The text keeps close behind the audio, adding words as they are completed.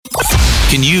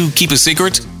Can you keep a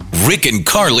secret? Rick and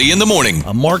Carly in the morning.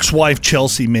 Mark's wife,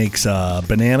 Chelsea, makes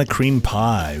banana cream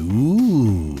pie.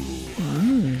 Ooh.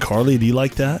 Carly, do you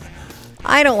like that?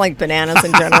 I don't like bananas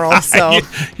in general, so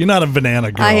You're not a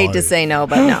banana girl. I hate to say no,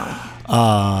 but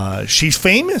no. She's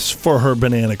famous for her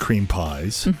banana cream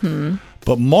pies. Mm-hmm.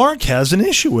 But Mark has an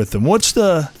issue with them.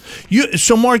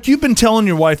 So Mark, you've been telling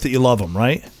your wife that you love them,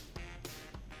 right?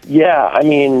 Yeah, I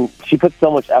mean, she puts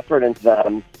so much effort into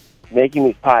them, making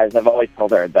these pies. I've always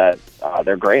told her that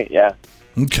they're great, yeah.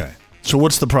 Okay. So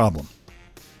what's the problem?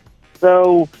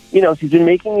 So, she's been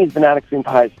making these banana cream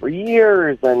pies for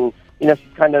years, and, she's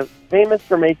kind of famous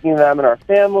for making them in our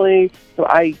family. So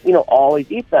I,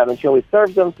 always eat them, and she always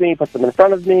serves them to me, puts them in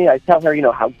front of me. I tell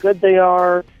her, how good they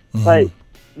are. Mm-hmm. But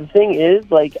the thing is,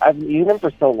 I've been eating them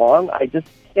for so long, I just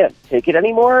can't take it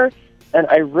anymore, and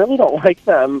I really don't like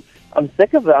them. I'm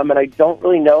sick of them, and I don't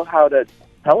really know how to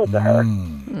tell it to her.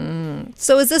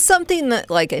 So is this something that,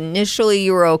 initially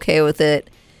you were okay with it,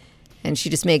 and she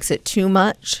just makes it too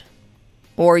much?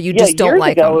 Or you just don't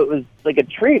like them? Years ago, it was a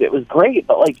treat. It was great,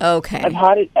 but, okay. I've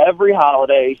had it every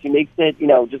holiday. She makes it,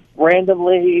 just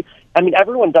randomly. I mean,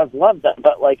 everyone does love them,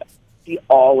 but, she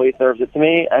always serves it to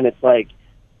me, and it's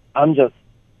I'm just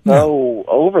so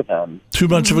over them. Too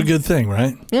much of a good thing,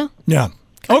 right? Yeah. Yeah.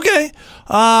 Okay.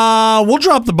 We'll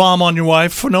drop the bomb on your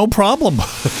wife for no problem.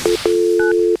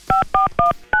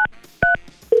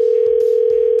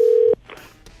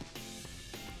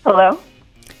 Hello?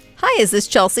 Hi, is this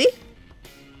Chelsea?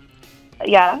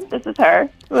 Yeah, this is her.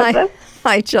 Who is this?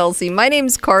 Hi, Chelsea. My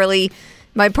name's Carly.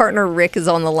 My partner Rick is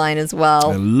on the line as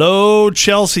well. Hello,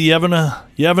 Chelsea. You having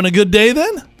a good day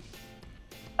then?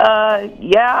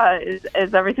 Yeah.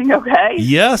 Is everything okay?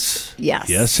 Yes. Yes.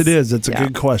 Yes, it is. That's a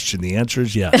good question. The answer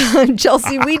is yes.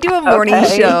 Chelsea, we do a morning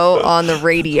show on the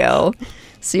radio.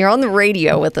 So you're on the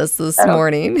radio with us this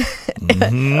morning.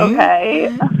 Mm-hmm.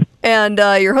 Okay. And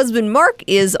your husband Mark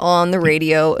is on the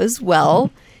radio as well.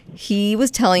 He was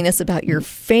telling us about your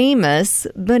famous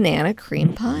banana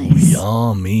cream pies.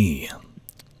 Yummy.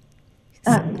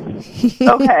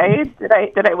 Okay. Did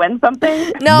I win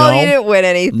something? No, you didn't win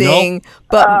anything. Nope.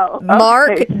 But Okay.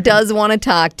 Mark does want to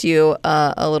talk to you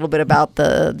a little bit about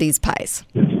these pies.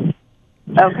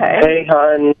 Okay. Hey,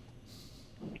 hon.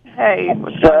 Hey.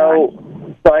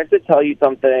 So I have to tell you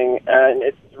something, and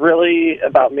it's really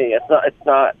about me. It's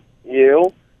not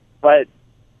you, but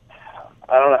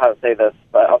I don't know how to say this,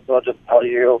 but also I'll just tell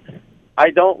you,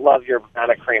 I don't love your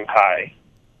banana cream pie.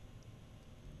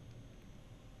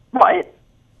 What?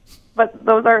 But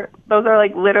those are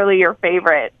literally your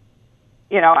favorite.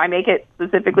 I make it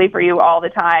specifically for you all the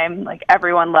time.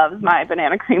 Everyone loves my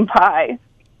banana cream pie.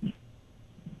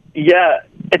 Yeah,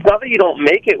 it's not that you don't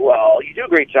make it well. You do a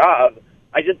great job.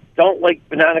 I just don't like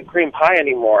banana cream pie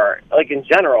anymore, in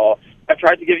general. I've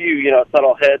tried to give you,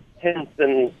 subtle hints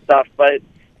and stuff, but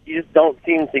you just don't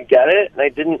seem to get it, and I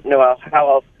didn't know how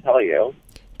else to tell you.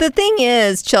 The thing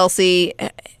is, Chelsea,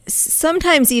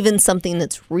 sometimes even something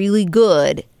that's really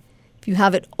good, if you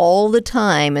have it all the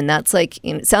time, and that's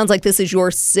it sounds like this is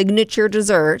your signature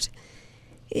dessert,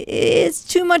 it's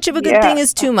too much of a good thing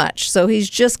is too much. So he's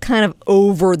just kind of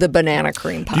over the banana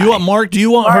cream pie. Do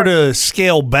you want her to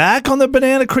scale back on the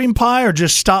banana cream pie or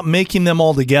just stop making them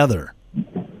altogether?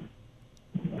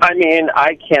 I mean,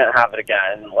 I can't have it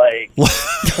again.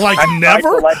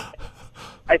 Never?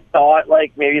 I thought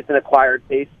maybe it's an acquired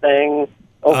taste thing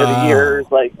over the years.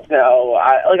 I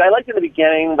liked it in the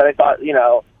beginning, but I thought,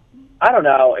 I don't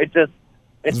know. It's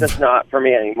just not for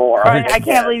me anymore. I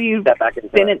can't believe you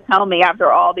didn't tell me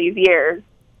after all these years.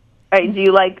 Do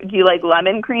you like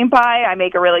lemon cream pie? I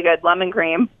make a really good lemon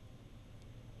cream.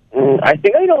 I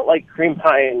think I don't like cream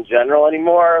pie in general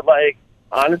anymore.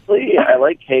 Honestly, I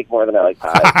like cake more than I like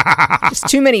pie. There's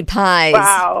too many pies.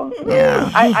 Wow. Yeah.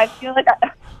 I feel like,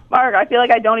 Mark,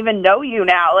 I don't even know you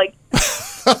now.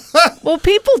 Well,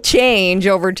 people change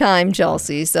over time,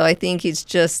 Chelsea. So I think he's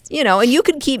just, and you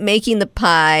could keep making the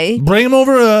pie. Bring them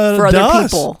over for other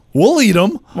us. people. We'll eat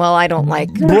them. Well, I don't like.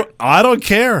 I don't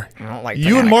care. I don't like.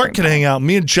 You and Mark can hang out.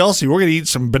 Me and Chelsea, we're gonna eat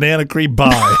some banana cream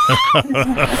pie.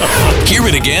 Hear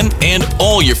it again and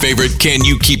all your favorite Can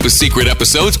You Keep a Secret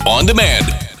episodes on demand